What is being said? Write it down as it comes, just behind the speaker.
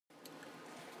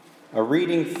A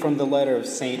reading from the letter of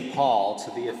St. Paul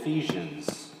to the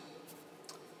Ephesians.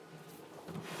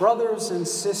 Brothers and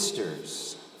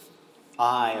sisters,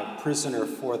 I, a prisoner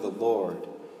for the Lord,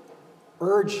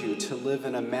 urge you to live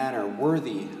in a manner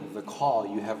worthy of the call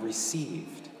you have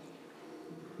received,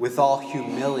 with all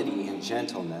humility and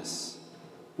gentleness,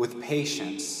 with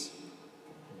patience,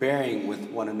 bearing with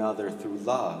one another through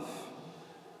love,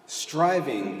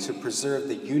 striving to preserve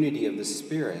the unity of the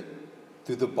Spirit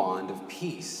through the bond of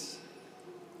peace.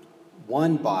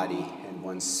 One body and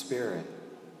one Spirit,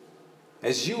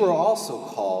 as you are also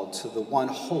called to the one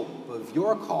hope of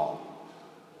your call,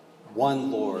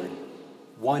 one Lord,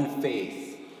 one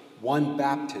faith, one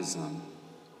baptism,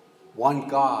 one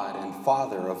God and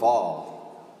Father of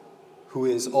all, who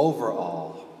is over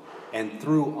all and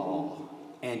through all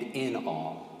and in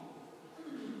all.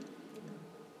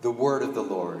 The word of the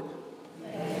Lord.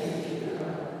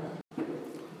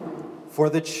 For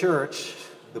the church,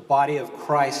 the body of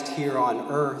Christ here on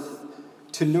earth,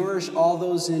 to nourish all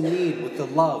those in need with the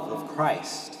love of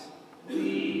Christ.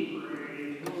 We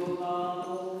pray to the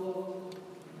Lord.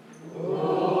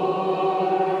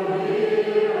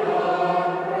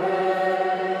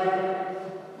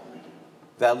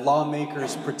 That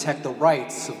lawmakers protect the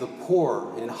rights of the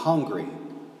poor and hungry.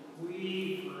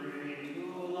 We pray to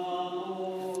the Lord.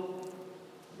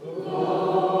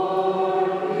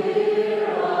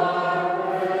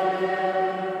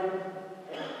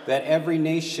 That every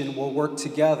nation will work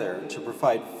together to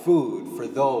provide food for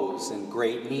those in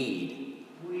great need.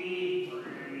 We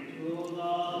pray to the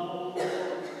Lord.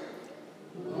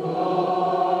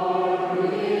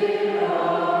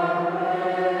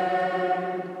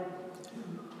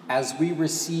 As we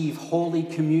receive Holy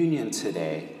Communion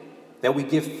today, that we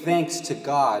give thanks to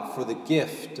God for the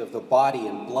gift of the body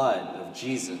and blood of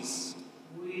Jesus.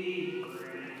 We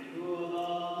pray to the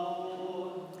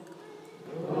Lord.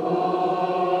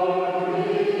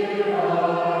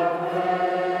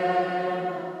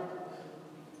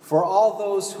 For all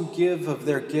those who give of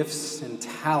their gifts and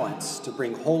talents to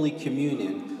bring Holy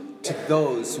Communion to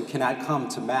those who cannot come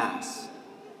to Mass.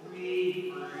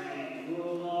 We pray to the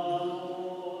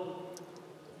Lord.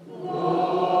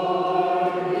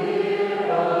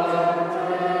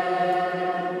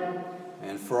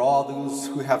 And for all those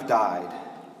who have died.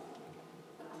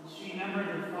 Let's remember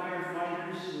the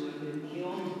firefighters who have been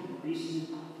killed in recent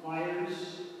fires.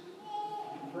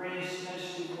 We pray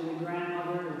especially for the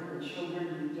grandmother and her children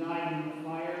who died in the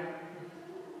fire.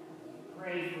 We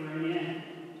pray for an end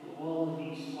to all of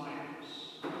these fires.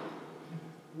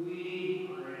 We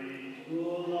pray to the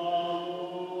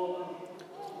Lord.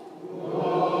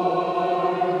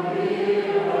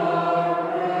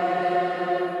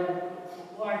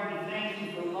 Lord, we thank you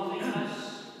for loving us,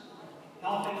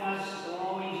 helping us to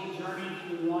always journey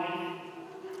through life,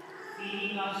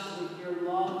 feeding us with your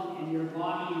love and your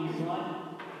body and your blood.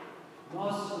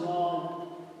 Most of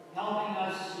all, helping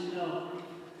us to know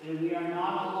that we are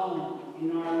not alone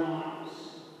in our lives.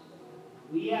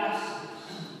 We ask this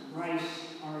in Christ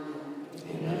our Lord.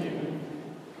 Amen.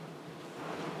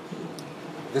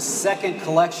 The second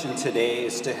collection today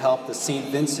is to help the St.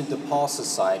 Vincent de Paul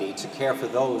Society to care for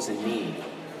those in need.